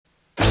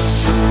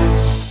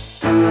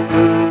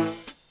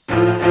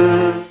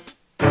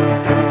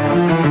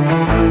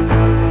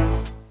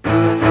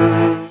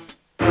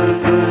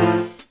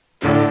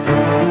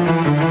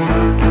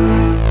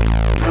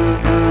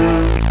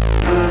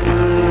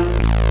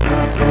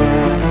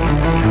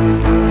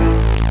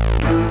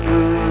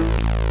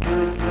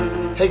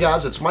Hey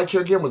guys, it's Mike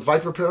here again with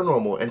Viper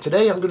Paranormal, and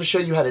today I'm going to show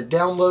you how to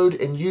download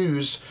and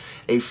use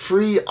a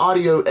free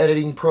audio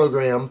editing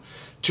program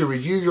to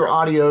review your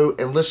audio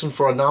and listen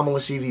for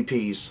anomalous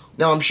EVPs.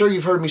 Now, I'm sure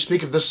you've heard me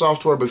speak of this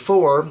software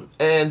before,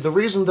 and the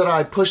reason that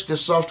I push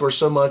this software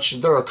so much,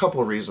 there are a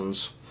couple of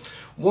reasons.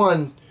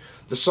 One,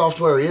 the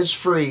software is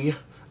free.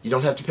 You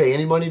don't have to pay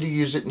any money to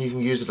use it, and you can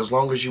use it as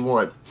long as you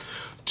want.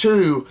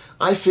 Two,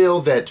 I feel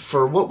that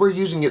for what we're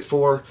using it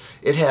for,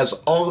 it has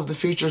all of the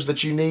features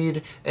that you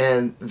need,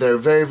 and they're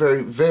very,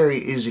 very, very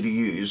easy to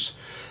use.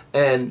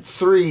 And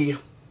three,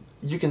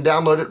 you can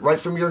download it right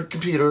from your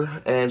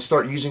computer and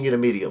start using it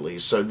immediately.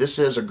 So this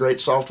is a great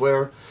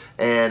software,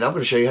 and I'm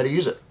going to show you how to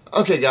use it.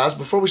 Okay guys,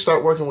 before we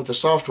start working with the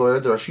software,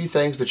 there are a few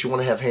things that you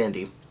want to have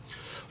handy.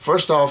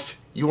 First off,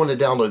 you want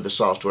to download the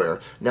software.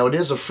 Now, it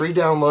is a free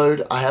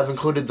download. I have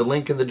included the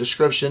link in the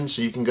description,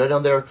 so you can go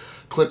down there,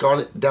 click on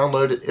it,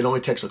 download it. It only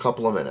takes a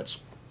couple of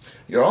minutes.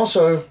 You're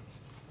also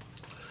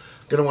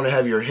going to want to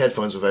have your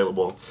headphones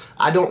available.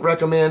 I don't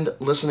recommend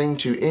listening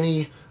to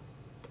any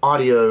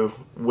audio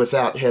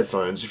without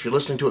headphones. If you're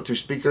listening to it through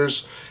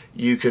speakers,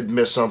 you could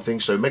miss something,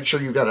 so make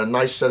sure you've got a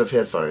nice set of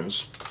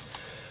headphones.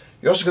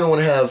 You're also going to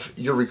want to have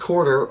your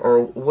recorder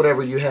or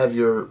whatever you have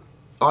your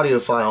audio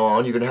file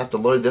on. You're going to have to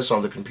load this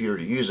on the computer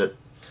to use it.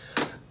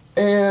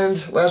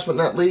 And last but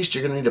not least,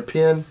 you're going to need a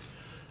pen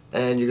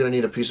and you're going to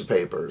need a piece of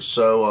paper.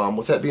 So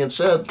with that being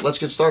said, let's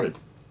get started.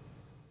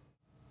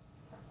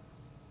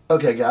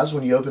 Okay guys,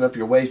 when you open up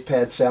your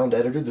WavePad sound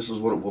editor, this is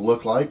what it will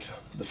look like.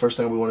 The first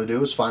thing we want to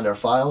do is find our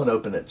file and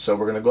open it. So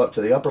we're going to go up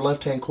to the upper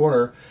left hand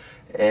corner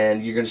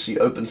and you're going to see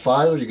open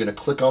file. You're going to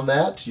click on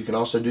that. You can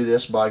also do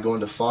this by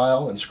going to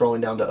file and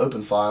scrolling down to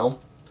open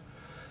file.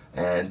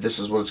 And this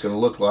is what it's going to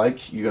look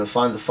like. You're going to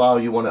find the file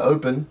you want to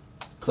open,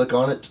 click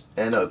on it,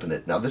 and open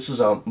it. Now, this is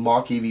a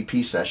mock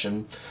EVP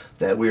session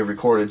that we have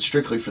recorded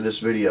strictly for this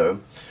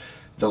video.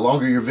 The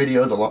longer your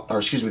video,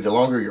 the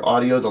longer your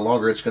audio, the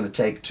longer it's going to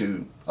take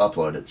to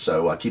upload it.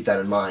 So keep that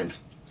in mind.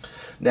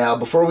 Now,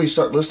 before we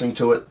start listening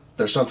to it,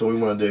 there's something we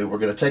want to do. We're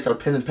going to take our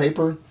pen and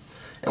paper,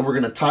 and we're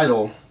going to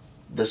title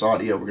this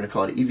audio. We're going to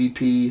call it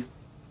EVP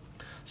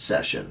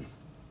session.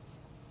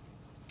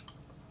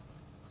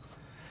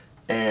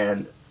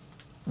 And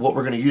what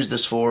we're going to use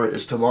this for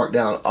is to mark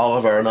down all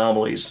of our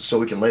anomalies so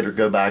we can later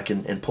go back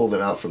and pull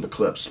them out from the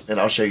clips, and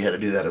I'll show you how to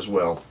do that as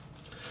well.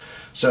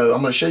 So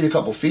I'm going to show you a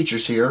couple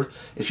features here.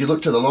 If you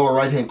look to the lower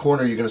right hand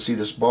corner, you're going to see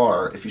this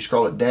bar. If you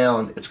scroll it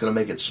down, it's going to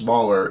make it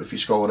smaller. If you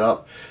scroll it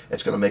up,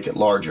 it's going to make it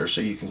larger,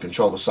 so you can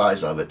control the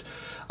size of it.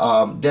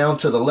 Down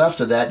to the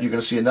left of that, you're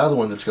going to see another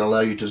one that's going to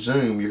allow you to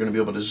zoom. You're going to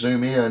be able to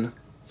zoom in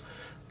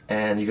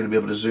and you're going to be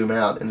able to zoom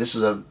out, and this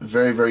is a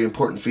very, very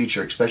important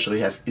feature,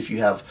 especially if you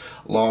have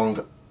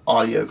long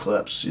audio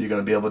clips. You're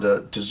going to be able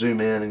to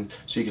zoom in, and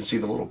so you can see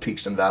the little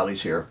peaks and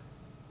valleys here.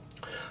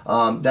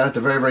 Down at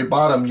the very, very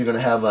bottom, you're going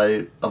to have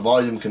a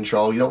volume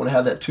control. You don't want to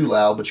have that too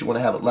loud, but you want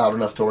to have it loud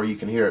enough to where you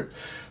can hear it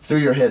through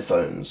your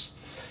headphones.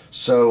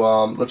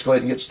 So let's go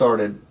ahead and get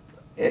started.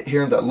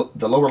 Here in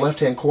the lower left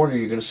hand corner,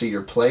 you're going to see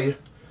your play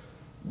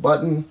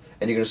button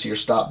and you're going to see your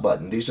stop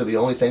button. These are the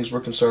only things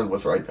we're concerned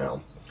with right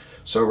now.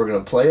 So we're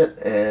going to play it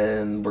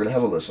and we're going to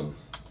have a listen.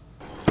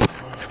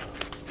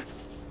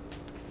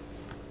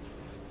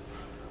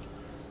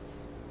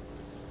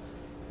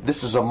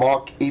 This is a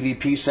mock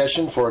EVP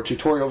session for a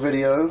tutorial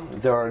video.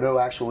 There are no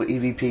actual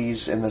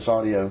EVPs in this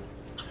audio.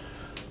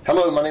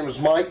 Hello, my name is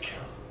Mike.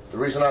 The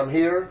reason I'm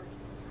here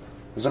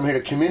is I'm here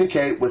to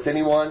communicate with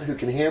anyone who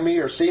can hear me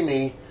or see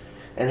me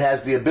and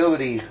has the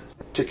ability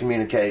to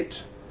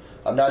communicate.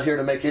 I'm not here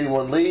to make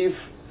anyone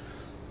leave.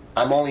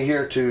 I'm only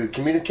here to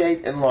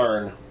communicate and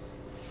learn.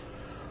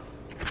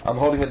 I'm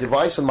holding a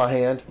device in my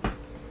hand.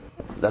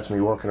 That's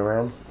me walking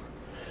around.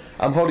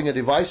 I'm holding a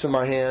device in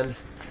my hand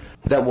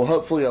that will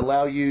hopefully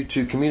allow you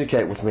to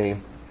communicate with me.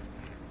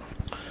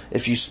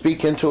 If you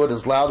speak into it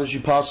as loud as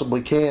you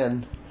possibly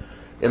can,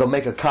 it'll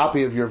make a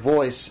copy of your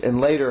voice, and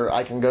later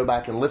I can go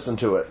back and listen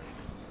to it.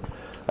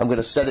 I'm going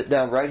to set it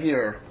down right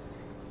here.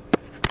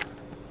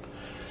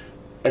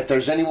 If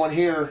there's anyone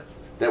here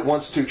that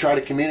wants to try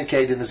to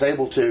communicate and is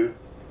able to,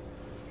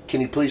 can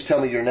you please tell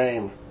me your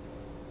name?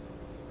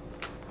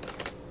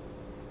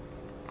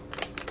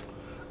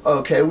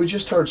 Okay, we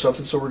just heard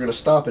something, so we're going to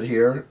stop it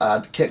here.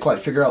 I can't quite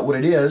figure out what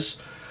it is,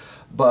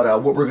 but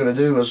what we're going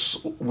to do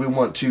is we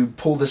want to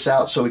pull this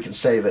out so we can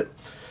save it.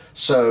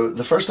 So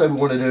the first thing we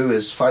want to do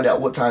is find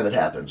out what time it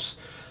happens.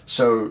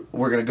 So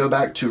we're going to go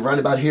back to right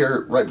about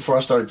here, right before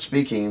I started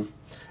speaking,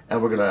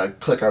 and we're going to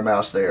click our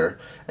mouse there,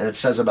 and it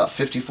says about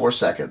 54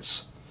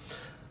 seconds.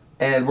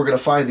 And we're going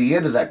to find the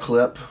end of that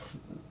clip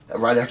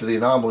right after the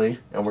anomaly,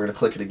 and we're going to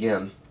click it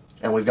again.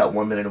 And we've got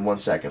 1 minute and 1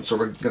 second. So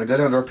we're going to go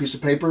down to our piece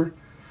of paper.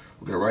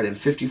 We're going to write in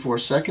 54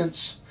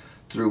 seconds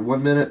through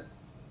 1 minute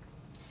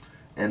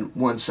and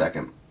 1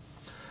 second.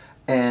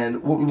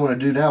 And what we want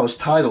to do now is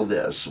title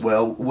this.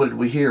 Well, what did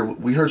we hear?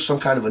 We heard some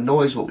kind of a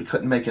noise, but we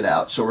couldn't make it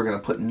out. So we're going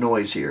to put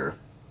noise here.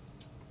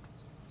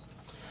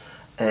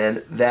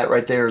 And that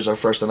right there is our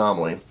first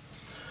anomaly.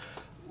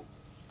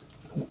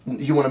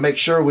 You want to make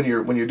sure when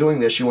you're doing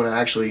this, you want to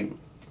actually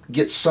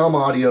get some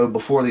audio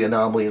before the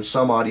anomaly and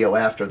some audio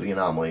after the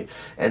anomaly.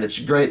 And it's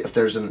great if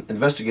there's an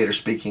investigator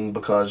speaking,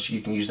 because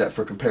you can use that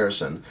for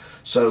comparison.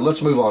 So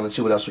let's move on and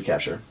see what else we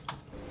capture.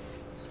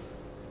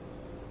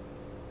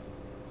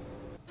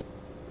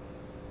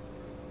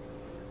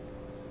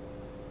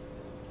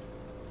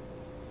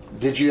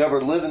 Did you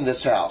ever live in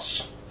this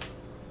house?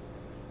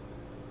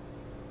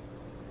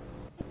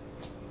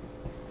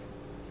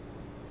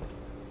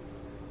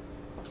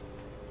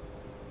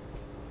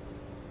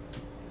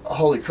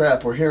 Holy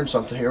crap, we're hearing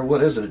something here.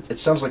 What is it? It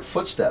sounds like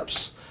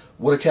footsteps.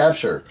 What a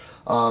capture.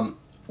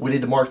 We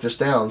need to mark this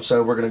down.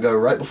 So we're going to go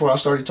right before I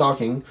started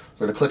talking.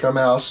 We're going to click our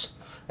mouse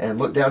and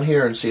look down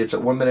here and see it's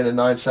at 1 minute and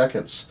 9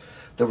 seconds.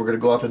 Then we're going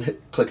to go up and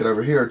click it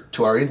over here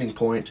to our ending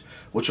point,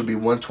 which will be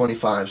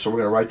 1:25. So we're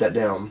going to write that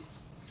down.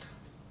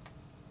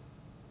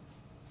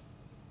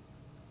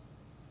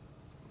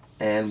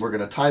 And we're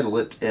going to title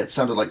it, It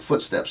Sounded Like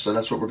Footsteps. So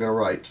that's what we're going to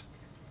write.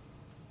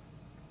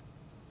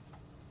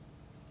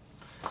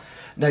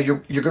 Now you're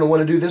going to want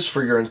to do this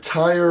for your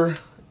entire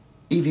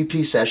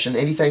EVP session.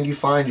 Anything you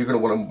find, you're going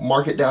to want to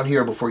mark it down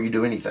here before you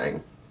do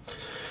anything.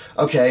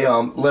 Okay,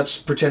 let's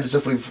pretend as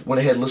if we've went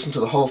ahead and listened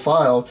to the whole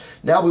file.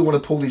 Now we want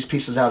to pull these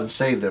pieces out and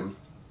save them.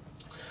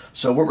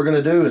 So what we're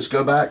going to do is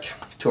go back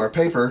to our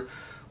paper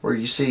where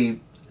you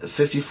see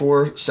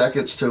 54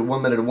 seconds to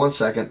 1 minute and 1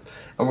 second,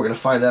 and we're going to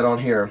find that on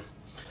here.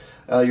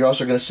 You're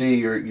also going to see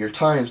your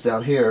times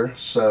down here.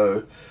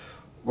 So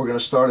we're going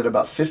to start at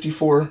about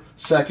 54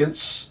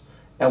 seconds.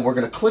 And we're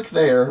going to click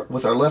there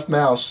with our left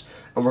mouse,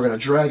 and we're going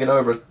to drag it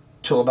over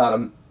till about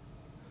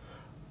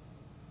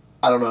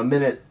a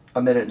minute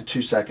and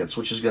 2 seconds,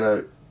 which is going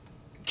to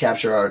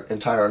capture our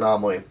entire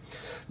anomaly.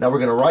 Now we're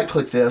going to right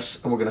click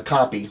this and we're going to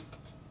copy.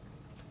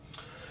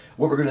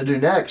 What we're going to do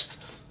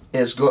next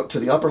is go up to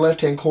the upper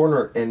left hand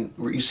corner, and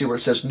you see where it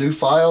says new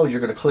file.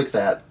 You're going to click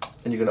that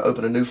and you're going to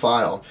open a new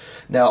file.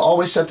 Now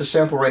always set the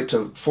sample rate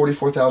to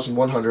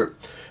 44,100.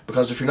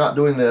 Because if you're not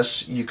doing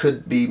this, you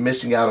could be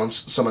missing out on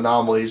some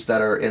anomalies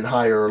that are in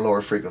higher or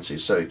lower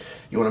frequencies. So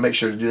you want to make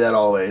sure to do that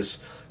always.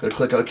 Go to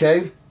click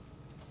OK.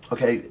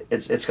 Okay,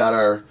 it's got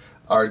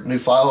our new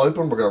file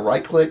open. We're going to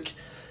right click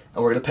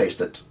and we're going to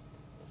paste it.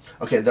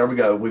 Okay, there we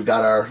go. We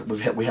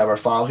have our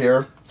file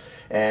here,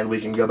 and we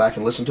can go back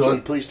and listen to it. Can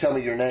you please tell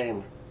me your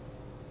name?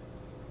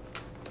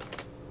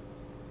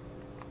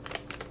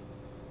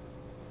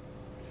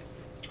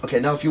 Okay,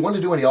 now if you want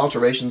to do any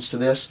alterations to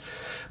this,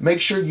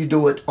 make sure you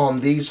do it on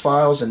these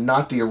files and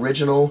not the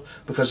original,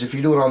 because if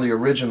you do it on the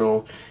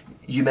original,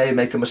 you may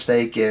make a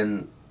mistake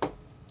and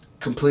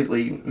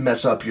completely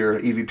mess up your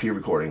EVP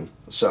recording.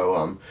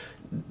 So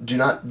do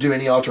not do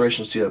any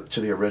alterations to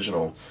the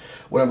original.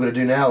 What I'm going to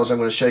do now is I'm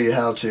going to show you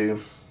how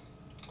to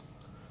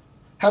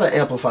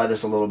amplify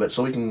this a little bit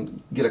so we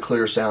can get a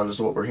clear sound as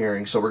to what we're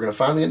hearing. So we're going to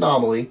find the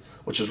anomaly,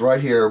 which is right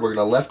here. We're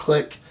going to left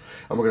click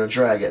and we're going to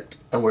drag it,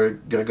 and we're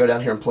going to go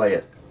down here and play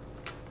it.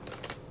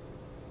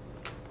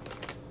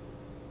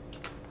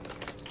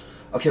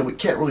 Okay, we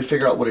can't really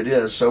figure out what it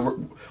is, so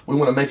we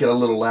want to make it a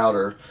little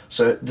louder.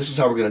 So this is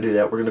how we're going to do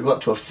that. We're going to go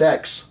up to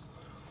Effects.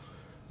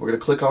 We're going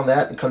to click on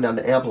that and come down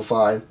to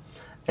Amplify.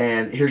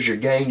 And here's your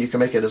gain. You can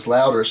make it as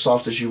loud or as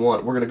soft as you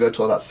want. We're going to go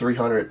to about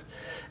 300.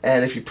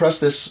 And if you press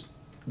this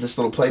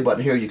little play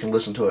button here, you can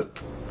listen to it.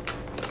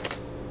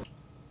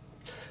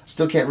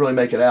 Still can't really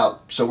make it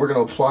out, so we're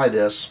going to apply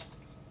this.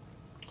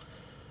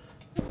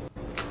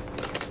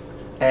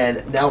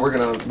 And now we're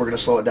gonna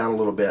slow it down a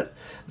little bit.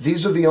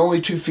 These are the only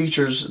two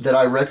features that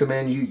I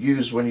recommend you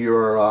use when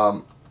you're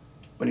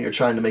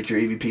trying to make your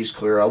EVPs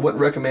clear. I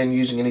wouldn't recommend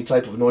using any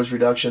type of noise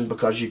reduction,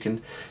 because you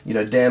can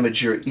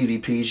damage your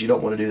EVPs. You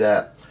don't want to do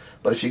that.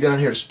 But if you go down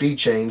here to speed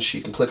change,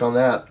 you can click on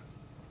that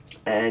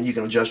and you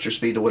can adjust your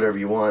speed to whatever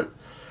you want.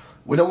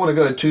 We don't want to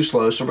go too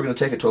slow, so we're going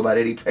to take it to about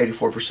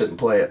 84% and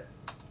play it.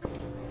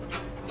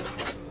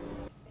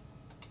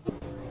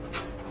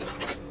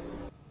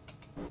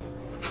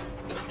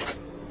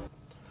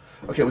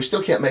 Okay, we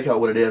still can't make out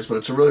what it is, but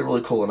it's a really,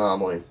 really cool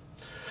anomaly.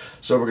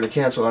 So we're going to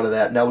cancel out of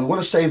that. Now we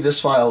want to save this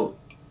file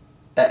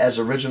as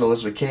original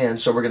as we can,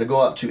 so we're going to go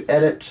up to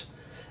Edit,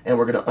 and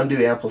we're going to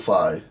undo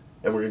Amplify.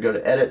 And we're going to go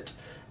to Edit,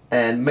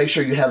 and make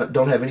sure you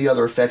don't have any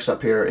other effects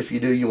up here. If you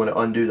do, you want to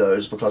undo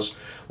those, because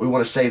we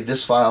want to save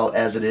this file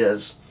as it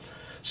is.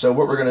 So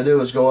what we're going to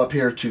do is go up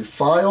here to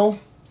File,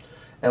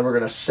 and we're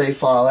going to Save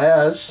File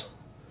As.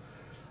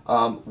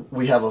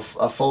 We have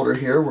a folder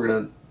here. We're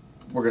going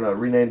to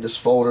rename this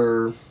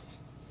folder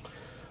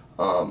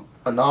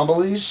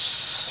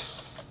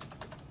Anomalies,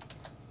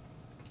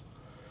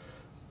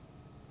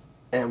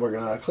 and we're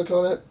going to click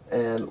on it,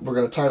 and we're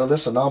going to title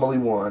this Anomaly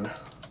 1,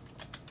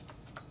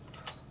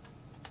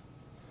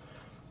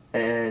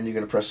 and you're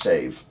going to press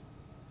Save,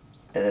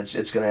 and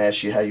it's going to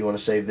ask you how you want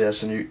to save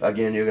this, and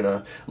again you're going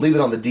to leave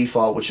it on the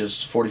default, which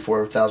is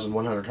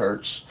 44,100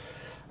 Hertz,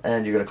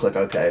 and you're going to click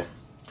OK.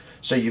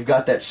 So you've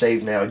got that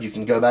saved now. You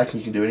can go back and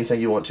you can do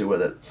anything you want to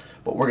with it,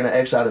 but we're going to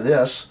X out of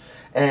this.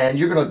 And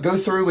you're going to go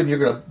through and you're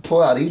going to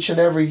pull out each and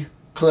every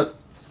clip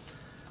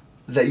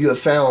that you have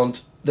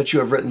found, that you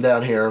have written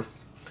down here.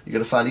 You're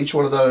going to find each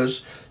one of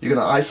those. You're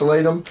going to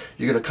isolate them.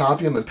 You're going to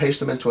copy them and paste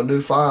them into a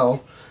new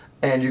file.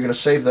 And you're going to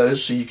save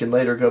those so you can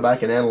later go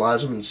back and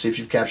analyze them and see if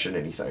you've captured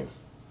anything.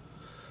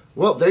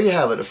 Well, there you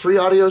have it. A free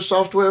audio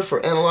software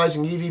for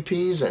analyzing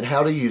EVPs and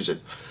how to use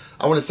it.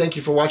 I want to thank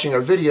you for watching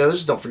our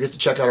videos. Don't forget to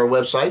check out our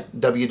website,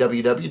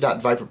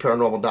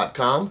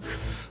 www.viperparanormal.com.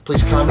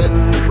 Please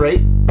comment,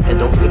 rate, and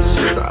don't forget to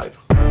subscribe.